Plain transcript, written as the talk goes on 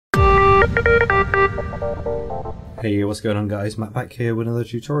Hey, what's going on guys? Matt back here with another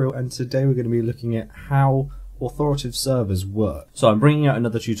tutorial, and today we're going to be looking at how authoritative servers work. So I'm bringing out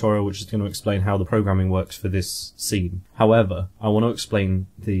another tutorial which is going to explain how the programming works for this scene. However, I want to explain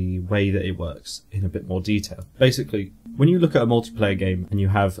the way that it works in a bit more detail. Basically, when you look at a multiplayer game and you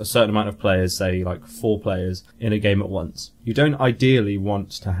have a certain amount of players, say like 4 players in a game at once, you don't ideally want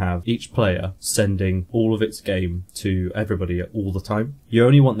to have each player sending all of its game to everybody all the time. You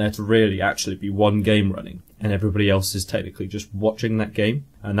only want there to really actually be one game running, and everybody else is technically just watching that game.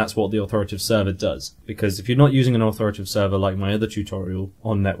 And that's what the authoritative server does. Because if you're not using an authoritative server like my other tutorial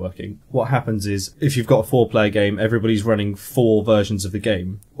on networking, what happens is if you've got a 4-player game, everybody's running 4 versions of the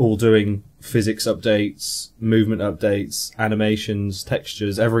game, all doing physics updates, movement updates, animations,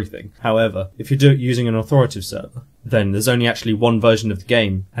 textures, everything. However, if you're using an authoritative server, then there's only actually one version of the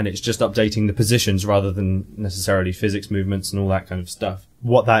game, and it's just updating the positions rather than necessarily physics movements and all that kind of stuff.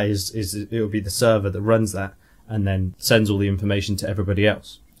 What that is it will be the server that runs that and then sends all the information to everybody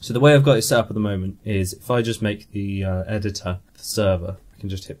else. So the way I've got it set up at the moment is if I just make the editor the server, I can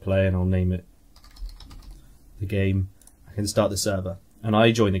just hit play and I'll name it the game. I can start the server and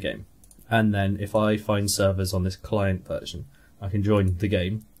I join the game. And then if I find servers on this client version, I can join the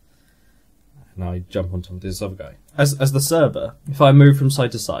game and I jump on top of this other guy. As the server, if I move from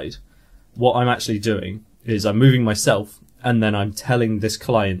side to side, what I'm actually doing is I'm moving myself, and then I'm telling this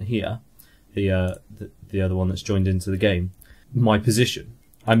client here, the other one that's joined into the game, my position.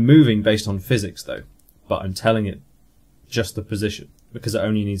 I'm moving based on physics though, but I'm telling it just the position, because it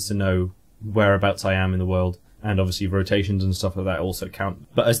only needs to know whereabouts I am in the world, and obviously rotations and stuff like that also count.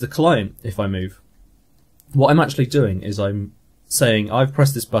 But as the client, if I move, what I'm actually doing is I'm saying I've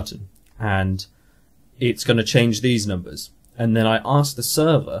pressed this button and it's going to change these numbers. And then I ask the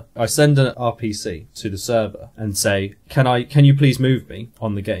server, I send an RPC to the server and say, can you please move me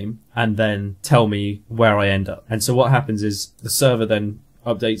on the game and then tell me where I end up? And so what happens is the server then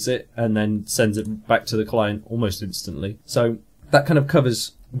updates it and then sends it back to the client almost instantly. So that kind of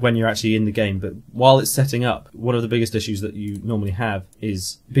covers when you're actually in the game. But while it's setting up, one of the biggest issues that you normally have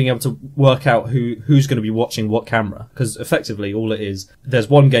is being able to work out who's going to be watching what camera. Because effectively all it is, there's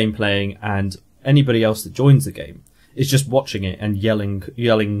one game playing and anybody else that joins the game is just watching it and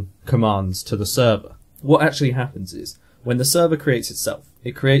yelling commands to the server. What actually happens is when the server creates itself,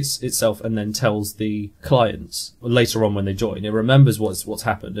 it creates itself and then tells the clients later on when they join. It remembers what's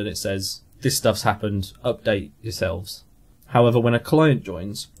happened and it says, this stuff's happened, update yourselves. However, when a client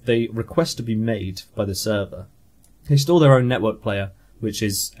joins, they request to be made by the server. They store their own network player, which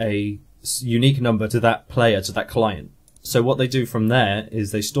is a unique number to that player, to that client. So what they do from there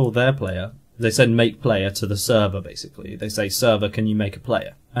is they store their player. They send make player to the server, basically. They say, server, can you make a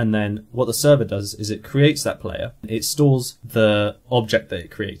player? And then what the server does is it creates that player. It stores the object that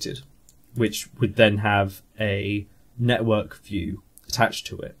it created, which would then have a network view attached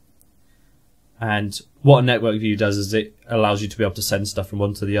to it. And what a network view does is it allows you to be able to send stuff from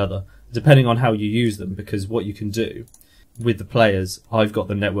one to the other, depending on how you use them, because what you can do with the players, I've got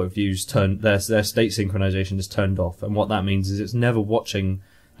the network views turned, their state synchronization is turned off. And what that means is it's never watching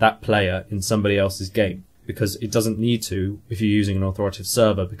that player in somebody else's game, because it doesn't need to if you're using an authoritative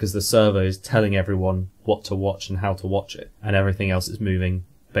server, because the server is telling everyone what to watch and how to watch it, and everything else is moving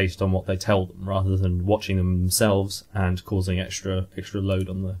based on what they tell them rather than watching them themselves and causing extra load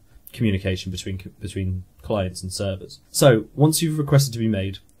on the communication between clients and servers. So once you've requested to be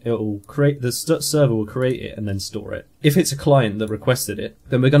made, it will create, the server will create it and then store it. If it's a client that requested it,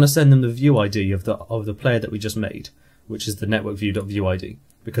 then we're going to send them the viewID of the player that we just made, which is the networkview.viewID,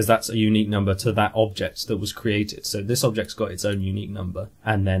 because that's a unique number to that object that was created. So this object's got its own unique number,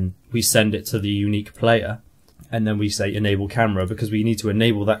 and then we send it to the unique player, and then we say enable camera, because we need to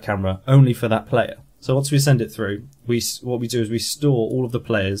enable that camera only for that player. So once we send it through, what we do is we store all of the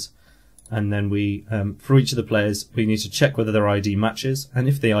players, and then we, for each of the players, we need to check whether their ID matches, and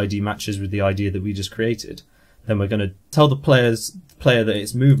if the ID matches with the ID that we just created, then we're going to tell the player that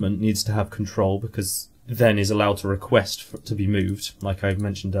its movement needs to have control, because then is allowed to request to be moved, like I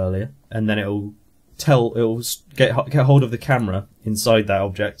mentioned earlier, and then it'll get hold of the camera inside that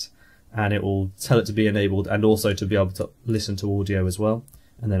object, and it will tell it to be enabled and also to be able to listen to audio as well,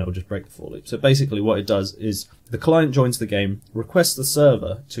 and then it'll just break the for loop. So basically what it does is the client joins the game, requests the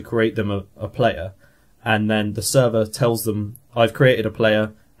server to create them a player, and then the server tells them, I've created a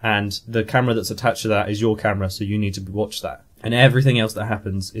player and the camera that's attached to that is your camera, so you need to watch that. And everything else that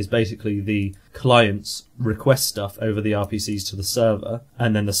happens is basically the clients request stuff over the RPCs to the server,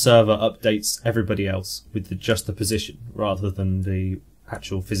 and then the server updates everybody else with just the position rather than the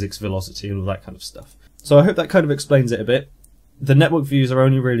actual physics, velocity, and all that kind of stuff. So I hope that kind of explains it a bit. The network views are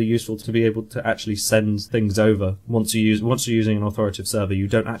only really useful to be able to actually send things over. Once you're using an authoritative server, you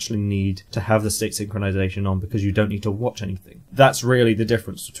don't actually need to have the state synchronization on because you don't need to watch anything. That's really the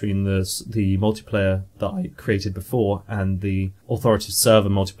difference between the multiplayer that I created before and the authoritative server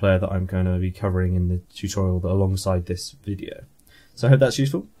multiplayer that I'm going to be covering in the tutorial alongside this video. So I hope that's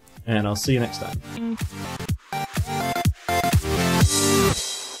useful, and I'll see you next time.